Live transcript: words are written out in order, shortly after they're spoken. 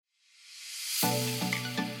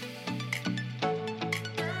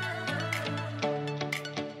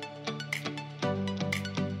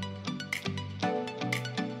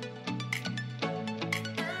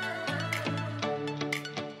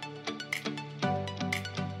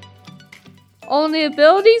Only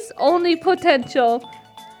abilities, only potential.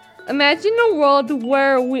 Imagine a world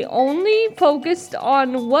where we only focused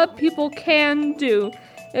on what people can do.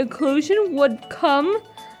 Inclusion would come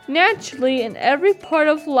naturally in every part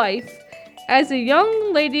of life. As a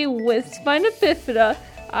young lady with spina bifida,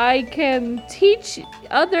 I can teach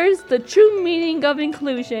others the true meaning of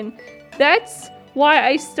inclusion. That's why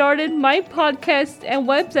I started my podcast and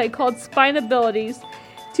website called Spinabilities,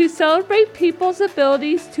 to celebrate people's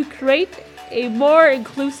abilities to create a more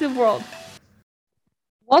inclusive world.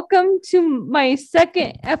 Welcome to my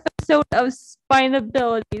second episode of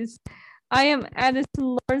Spinabilities. I am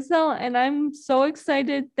Addison Lorzell, and I'm so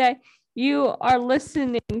excited that you are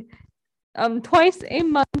listening. Twice a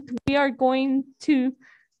month, we are going to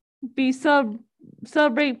be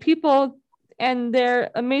celebrate people and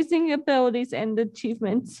their amazing abilities and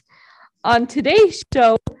achievements. On today's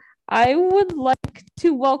show, I would like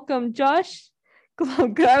to welcome Josh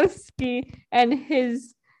Goblowsky and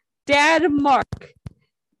his dad, Mark.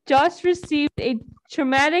 Josh received a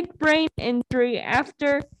traumatic brain injury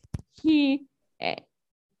after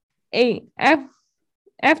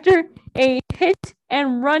after a hit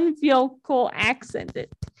and run vehicle accident.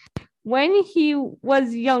 When he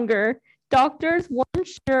was younger, doctors weren't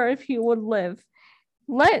sure if he would live,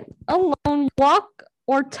 let alone walk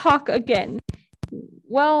or talk again.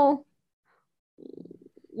 Well,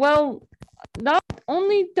 not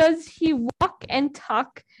only does he walk and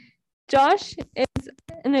talk, Josh is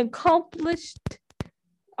an accomplished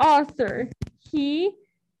author.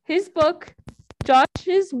 His book,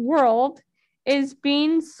 Josh's World, is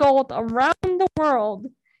being sold around the world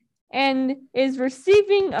and is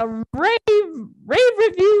receiving a rave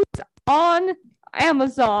reviews on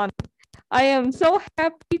Amazon. I am so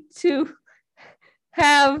happy to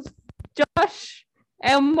have Josh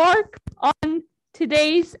and Mark on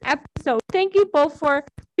today's episode. Thank you both for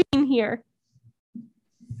being here.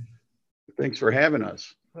 Thanks for having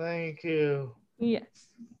us. Thank you.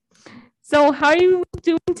 Yes. So how are you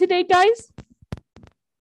doing today, guys?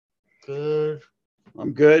 Good.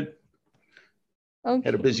 I'm good. Okay.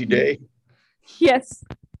 Had a busy day. Yes.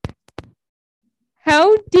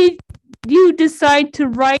 How did you decide to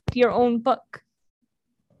write your own book?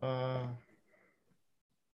 How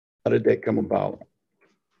did that come about?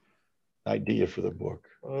 Idea for the book.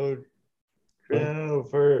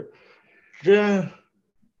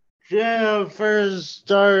 Jennifer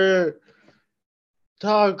started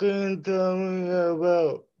talking to me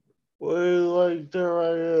about would like to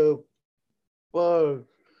write a book.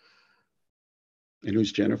 And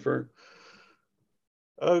who's Jennifer?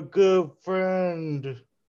 A good friend.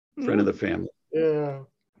 Friend of the family. Yeah.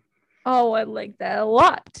 Oh, I like that a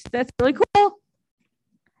lot. That's really cool.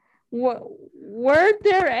 Were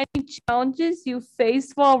there any challenges you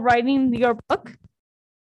faced while writing your book?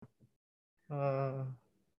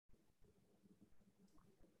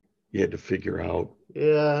 You had to figure out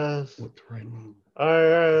Yes. what to write. I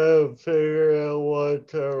had to figure out what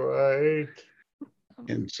to write.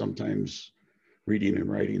 And sometimes reading and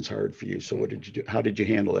writing is hard for you. So what did you do? How did you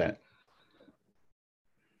handle that?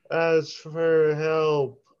 Ask for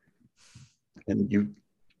help. And you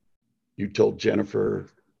told Jennifer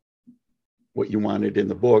what you wanted in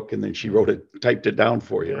the book, and then she wrote it, typed it down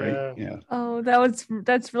for you, right? Yeah. Oh, that's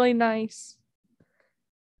really nice.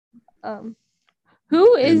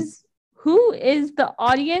 Who is the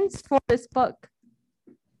audience for this book?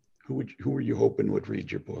 Who were you hoping would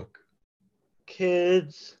read your book?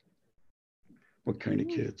 Kids. What kind of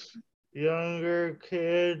kids? Younger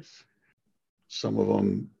kids. Some of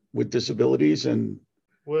them with disabilities and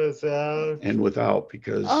without,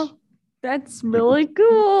 because that's really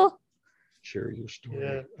cool. Share your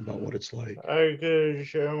story about what it's like. I could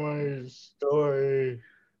share my story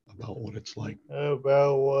about what it's like.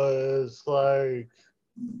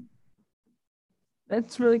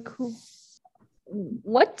 That's really cool.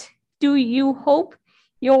 What do you hope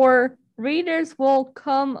your readers will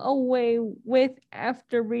come away with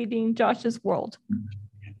after reading Josh's World?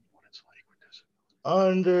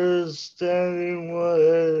 Understanding what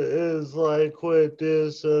it is like with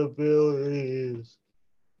disabilities.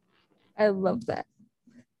 I love that.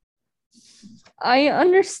 I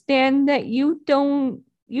understand that you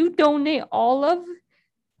donate all of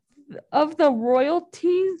the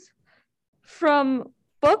royalties from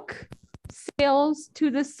book sales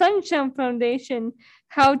to the Sunshine Foundation.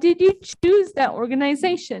 How did you choose that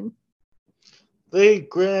organization? They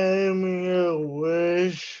granted me a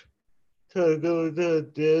wish to go to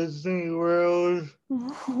Disney World.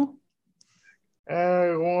 And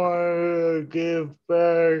I wanted to give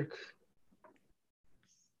back.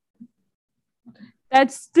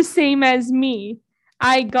 That's the same as me.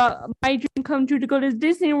 I got my dream come true to go to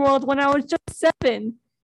Disney World when I was just 7.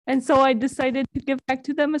 And so I decided to give back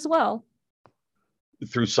to them as well.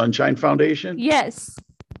 Through Sunshine Foundation? Yes.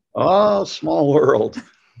 Oh, small world.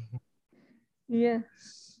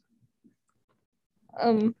 Yes.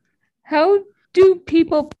 How do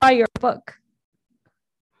people buy your book?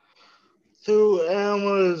 Through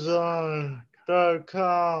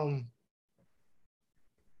Amazon.com.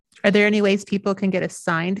 Are there any ways people can get a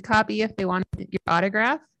signed copy if they want your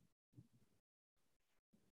autograph?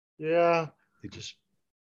 Yeah,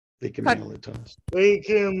 They can mail it to us. they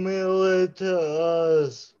can mail it to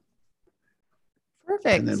us.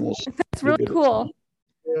 Perfect. And then That's really cool.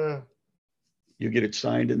 Yeah. You get it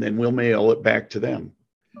signed, and then we'll mail it back to them.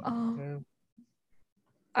 Oh, Yeah.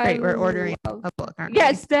 Great, we're ordering a book, aren't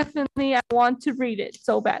Yes, definitely. I want to read it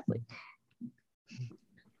so badly.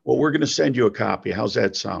 Well, we're going to send you a copy. How's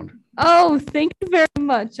that sound? Oh, thank you very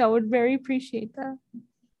much. I would very appreciate that.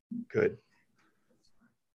 Good.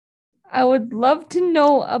 I would love to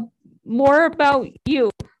know more about you.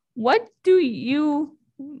 What do you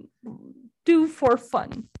do for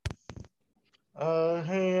fun?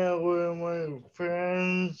 Hang out with my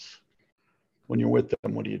friends. When you're with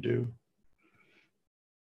them, what do you do?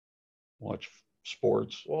 Watch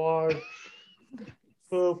sports. Watch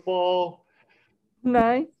football.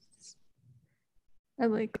 Nice. I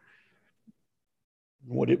like.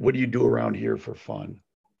 What do you do around here for fun?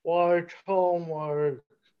 Watch Hallmark.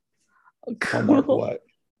 Homework Cool. what?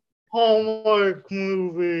 Hallmark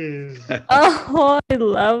movies. Oh, I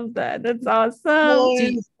love that. That's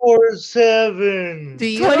awesome. 24/7. Do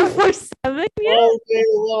you 24/7? Yeah. All day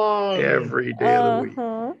long. Every day of the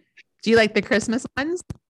week. do you like the Christmas ones?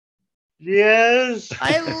 Yes.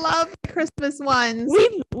 I love the Christmas ones.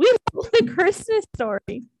 We love the Christmas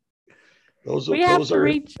Story. We have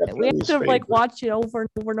to like watch it over and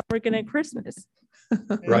over and over again at Christmas.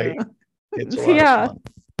 Right. It's a lot Yeah. of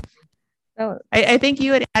fun. I think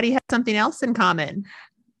you and Addie have something else in common.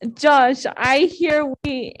 Josh, I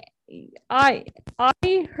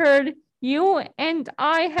heard you and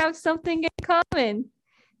I have something in common.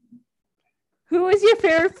 Who is your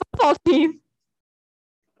favorite football team?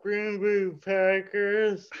 Green Bay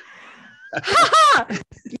Packers.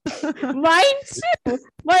 Mine too.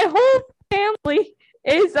 My whole family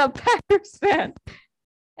is a Packers fan.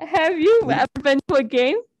 Have you ever been to a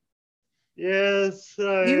game? Yes,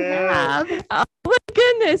 I You have. have. Oh my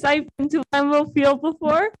goodness, I've been to Lambeau Field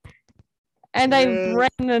before, and I Yes.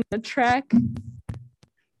 ran on the track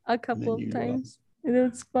a couple of times. And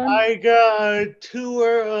it was fun. I got a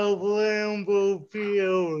tour of Lambeau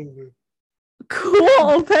Field.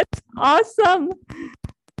 Cool, that's awesome.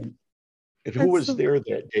 And who was there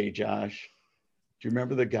that day, Josh? Do you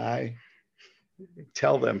remember the guy?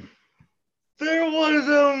 Tell them. There was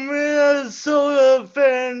a Minnesota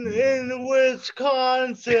fan in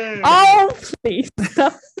Wisconsin. Oh, please.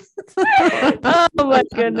 Oh my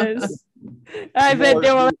goodness. I bet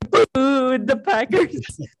they were like, boo, the Packers.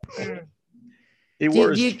 He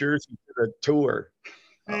wore his jersey to the tour.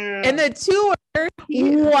 Yeah. And the tour.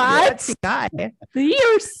 What? That's the guy.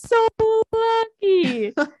 You're so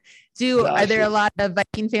lucky. Are there a lot of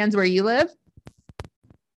Viking fans where you live?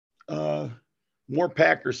 More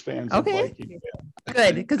Packers fans than Okay. Viking fans.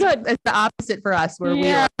 Good, because it's the opposite for us where we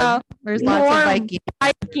live. There's lots More of Vikings.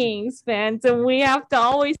 Vikings fans, and we have to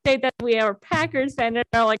always say that we are Packers fans, and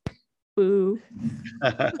they're like, boo.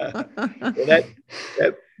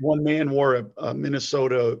 that one man wore a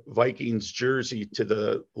Minnesota Vikings jersey to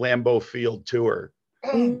the Lambeau Field tour.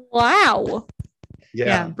 Wow.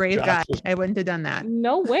 Yeah, brave Josh guy. was- I wouldn't have done that.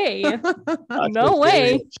 No way. Josh No was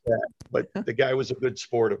very way. upset, but the guy was a good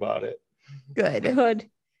sport about it. Good. Good.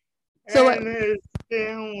 So and his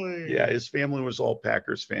family. Yeah, his family was all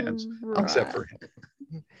Packers fans, except for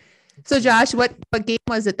him. So Josh, what game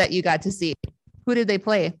was it that you got to see? Who did they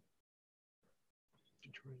play?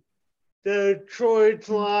 Detroit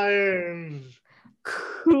Lions.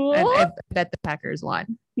 Cool. And I bet the Packers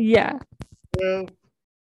won. Yeah. Yeah.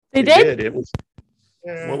 They They did? did. It was,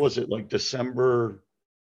 what was it, like December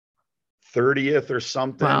 30th or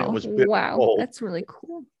something? Wow. It was bitter Wow. cold. That's really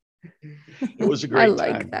cool. It was a great I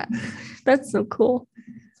like time. that. That's so cool.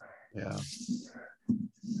 Yeah.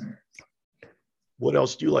 What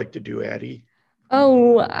else do you like to do, Addie?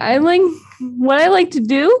 Oh, what I like to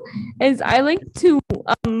do is I like to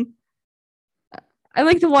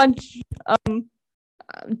watch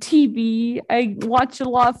TV. I watch a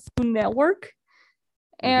lot of Food Network,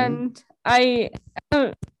 and I'm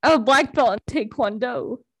a black belt in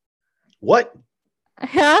Taekwondo. What?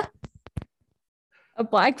 Huh? A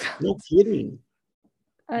black belt. No kidding.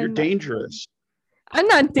 I'm You're not- dangerous. I'm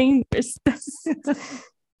not dangerous.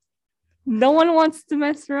 No one wants to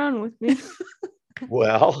mess around with me.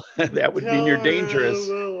 Well, that would mean you're Tell dangerous.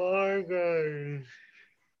 them about our guys.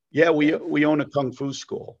 Yeah, we own a kung fu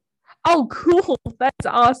school. Oh, cool. That's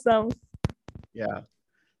awesome. Yeah,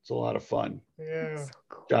 it's a lot of fun. Yeah. So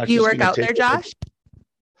cool. Josh Do you is work gonna out take there, over. Josh?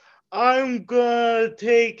 I'm gonna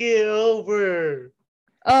take it over.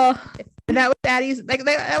 And that was Addie's, like,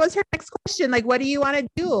 that was her next question. Like, what do you want to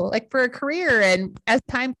do, like, for a career? And as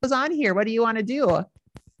time goes on here, what do you want to do?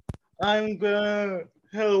 I'm gonna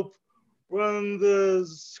help run the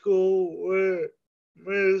school with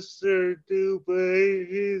Mr. Dubé.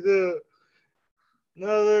 He's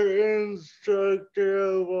another instructor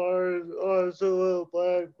of ours, also a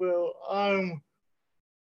black belt. I'm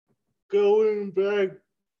going back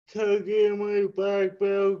to get my black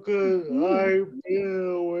belt because I've been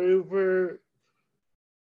away for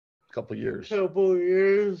A couple years. a couple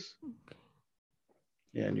years.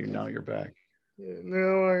 Yeah, and now you're back.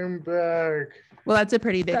 Now I'm back. Well, that's a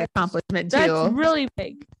pretty big accomplishment, too. That's really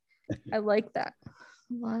big. I like that.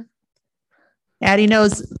 Addie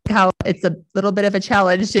knows how it's a little bit of a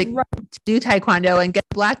challenge to Right. do Taekwondo and get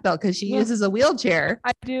a black belt because she Yeah. uses a wheelchair.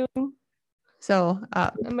 I do. So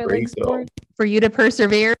And my Great, legs though. work. for you to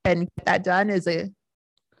persevere and get that done is a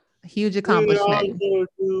huge accomplishment. We also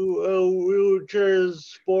do a wheelchair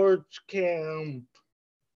sports camp.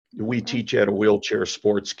 We teach at a wheelchair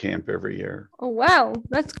sports camp every year. Oh, wow.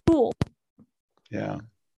 That's cool. Yeah,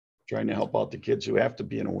 trying to help out the kids who have to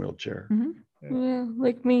be in a wheelchair. Yeah,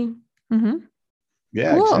 like me. Mm-hmm.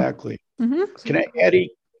 Yeah, Cool. exactly. Mm-hmm. Can I,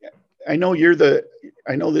 Eddie? I know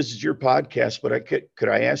this is your podcast, but could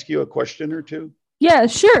I ask you a question or two? Yeah,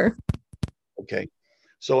 sure. Okay.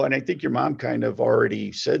 So, and I think your mom kind of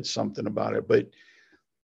already said something about it, but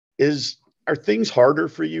are things harder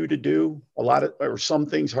for you to do? Or some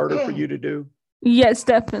things harder for you to do Yes,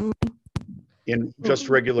 definitely. in just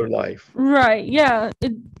regular life? Right. Yeah.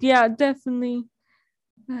 Yeah, definitely.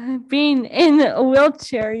 Being in a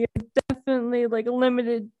wheelchair, you're definitely like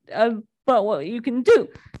limited about what you can do.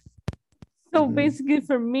 So Mhm. basically,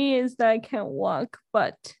 for me, is that I can't walk,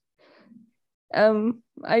 but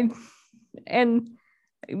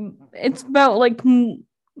it's about like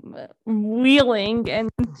wheeling, and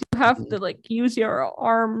you have to like use your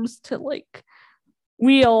arms to like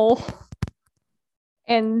wheel,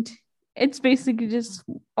 and it's basically just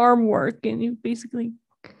arm work, and you basically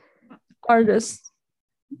are just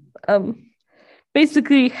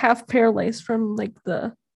basically half paralyzed from like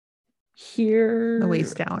the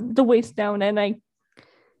waist down, and I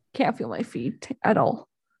can't feel my feet at all.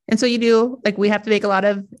 And so you do, like, we have to make a lot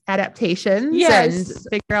of adaptations Yes. and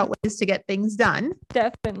figure out ways to get things done.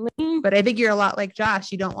 Definitely. But I think you're a lot like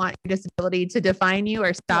Josh. You don't want your disability to define you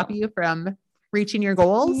or stop you from reaching your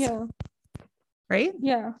goals. Yeah. Right?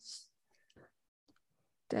 Yeah.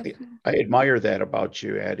 Definitely. I admire that about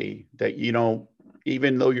you, Addie, that,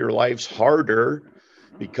 even though your life's harder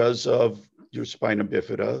because of your spina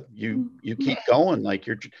bifida, you keep going. Like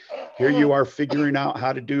here you are figuring out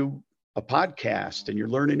how to do a podcast, and you're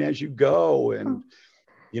learning as you go. And,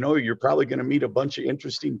 you're probably going to meet a bunch of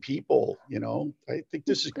interesting people. I think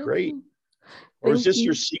this is great. Or is this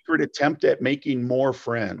your secret attempt at making more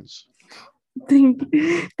friends? Thank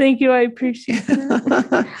you. I appreciate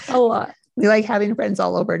that a lot. We like having friends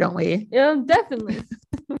all over, don't we? Yeah, definitely.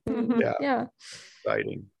 Yeah.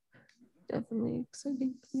 Exciting. Definitely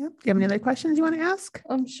exciting. Yep. Do you have any other questions you want to ask?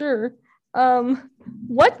 I'm sure.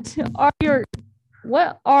 What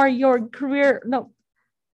are your career? No.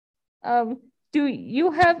 Do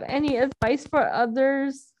you have any advice for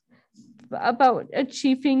others about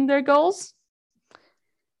achieving their goals?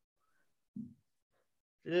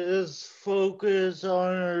 Just focus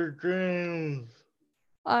on our dreams.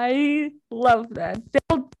 I love that.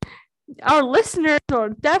 Our listeners are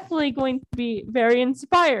definitely going to be very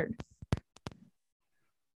inspired.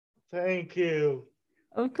 Thank you.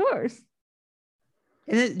 Of course.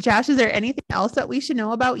 And Josh, is there anything else that we should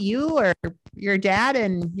know about you or your dad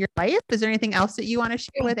and your life? Is there anything else that you want to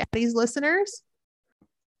share with Addie's listeners?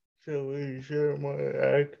 Shall we share my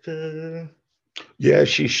actor? Yeah,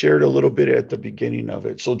 she shared a little bit at the beginning of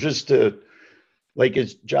it. So just to,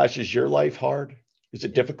 is your life hard? Is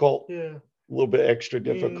it difficult? Yeah. A little bit extra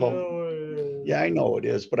difficult? Yeah, I know it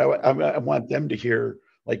is, but I want them to hear,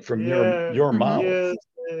 like, from your mouth. Yes,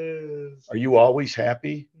 it is. Are you always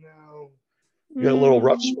happy? No. You got a little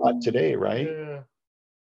rough spot today, right? Yeah.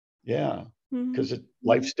 Yeah, because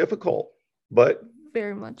life's difficult, but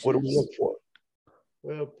Very much. what do we look for?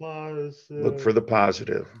 Well, positive. Look for the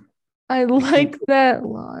positive. I like that a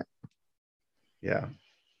lot. Yeah,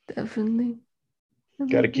 Definitely.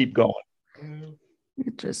 got to keep going.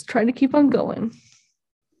 Just trying to keep on going.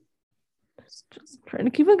 Just trying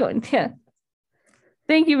to keep on going. Yeah.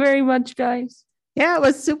 Thank you very much, guys. Yeah, it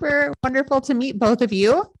was super wonderful to meet both of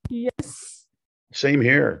you. Yes. Same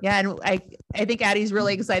here. Yeah, and I think Addie's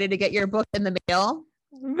really excited to get your book in the mail.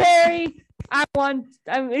 Very. I'm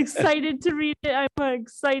excited to read it. I'm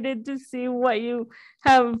excited to see what you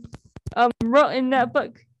have wrote in that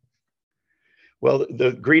book. Well,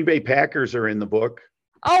 the Green Bay Packers are in the book.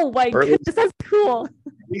 Oh my Or at goodness, that's cool.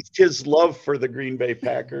 least his love for the Green Bay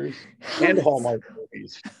Packers and Hallmark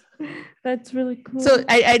movies. That's really cool. So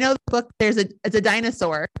I know the book, it's a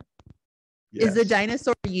dinosaur. Yes. Is the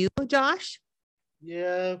dinosaur you, Josh?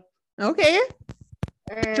 Yeah. Okay.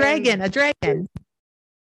 And A dragon.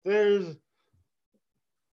 there's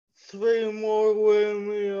 3 more with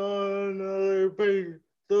me on another page.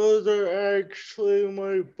 Those are actually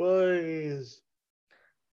my buddies.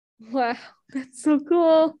 Wow, that's so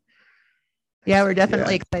cool. Yeah, we're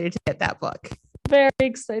definitely excited to get that book. Very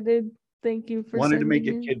excited. Thank you for Wanted to make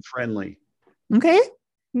it sending kid friendly. Okay.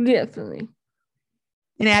 Definitely.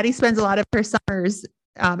 And Addie spends a lot of her summers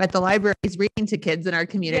at the libraries reading to kids in our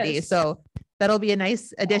community. Yes. So that'll be a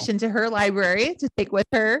nice addition to her library to take with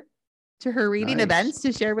her to her reading Nice. events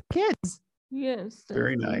to share with kids. Yes.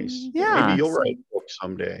 Very definitely. nice. Yeah. Maybe you'll write a book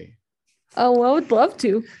someday. Oh, I would love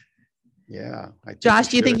to. Yeah. I think Josh,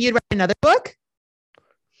 do you think should. you'd write another book?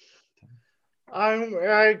 I'm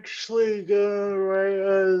actually gonna write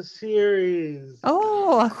a series.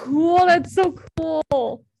 Oh, Cool. That's so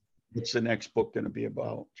cool. What's the next book going to be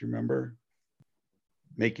about? Do you remember?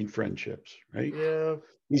 Making friendships, right? Yeah.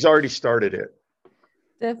 He's already started it.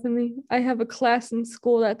 Definitely. I have a class in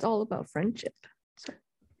school that's all about friendship. So,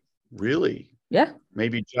 Really? yeah.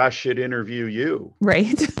 Maybe Josh should interview you.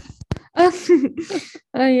 right.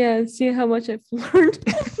 Yeah. See how much I've learned.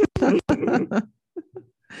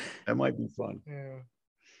 That might be fun. Yeah.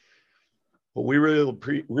 Well, we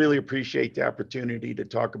really appreciate the opportunity to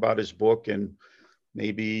talk about his book and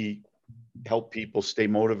maybe help people stay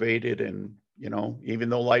motivated. And, you know, even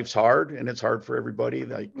though life's hard and it's hard for everybody,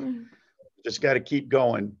 like, just got to keep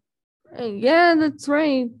going. Yeah, that's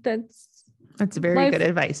right. That's very Life- good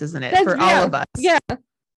advice, isn't it? That's- For yeah, all of us. Yeah. It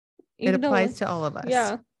Even though applies it's- to all of us.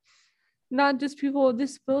 Yeah. Not just people with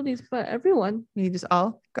disabilities, but everyone. You just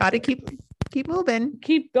all got to keep moving.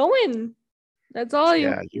 Keep going. That's all you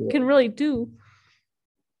Yeah, can really do.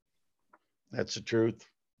 that's the truth.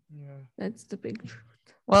 Yeah. That's the big truth.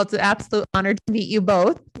 Well, it's an absolute honor to meet you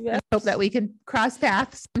both. Yeah. I hope that we can cross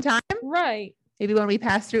paths sometime. Right. Maybe when we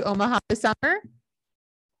pass through Omaha this summer.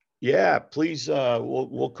 Yeah, please.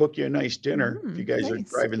 We'll cook you a nice dinner if you guys are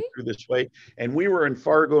nice. driving through this way. And we were in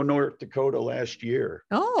Fargo, North Dakota last year.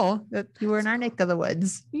 Oh, you were in our neck of the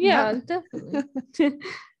woods. Yeah, Yep. definitely.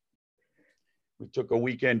 We took a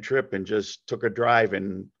weekend trip and just took a drive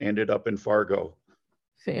and ended up in Fargo.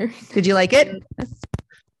 Fair. Did you like it?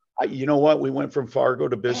 You know what? We went from Fargo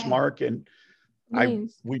to Bismarck, and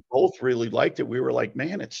Nice. we both really liked it. We were like,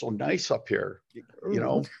 man, it's so nice up here. You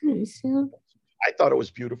know, Nice, yeah. I thought it was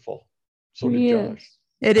beautiful. So did Yes. Josh.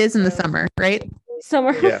 It is in the summer, right?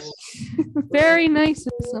 Summer. Yes. Very nice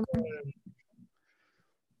in the summer.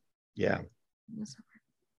 Yeah.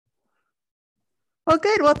 Well,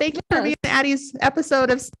 good. Well, thank you for being Addie's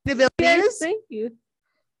episode of Sustainability Yes, News. thank you.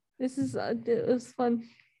 This is it was fun.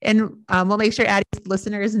 And we'll make sure Addie's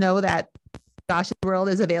listeners know that Josh's World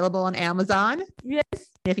is available on Amazon. Yes,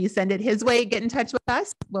 If you send it his way, get in touch with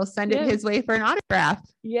us. We'll send it Yeah. his way for an autograph.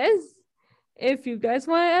 yes. If you guys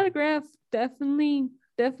want an autograph, definitely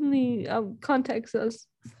contact us.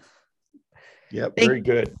 Yep. Thank- Very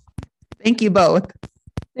good. Thank you both.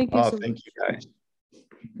 Thank you. Oh, so thank you guys.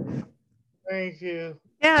 Thank you.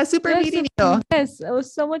 Yeah, super Yes, meeting you. Yes, it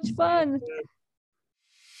was so much fun.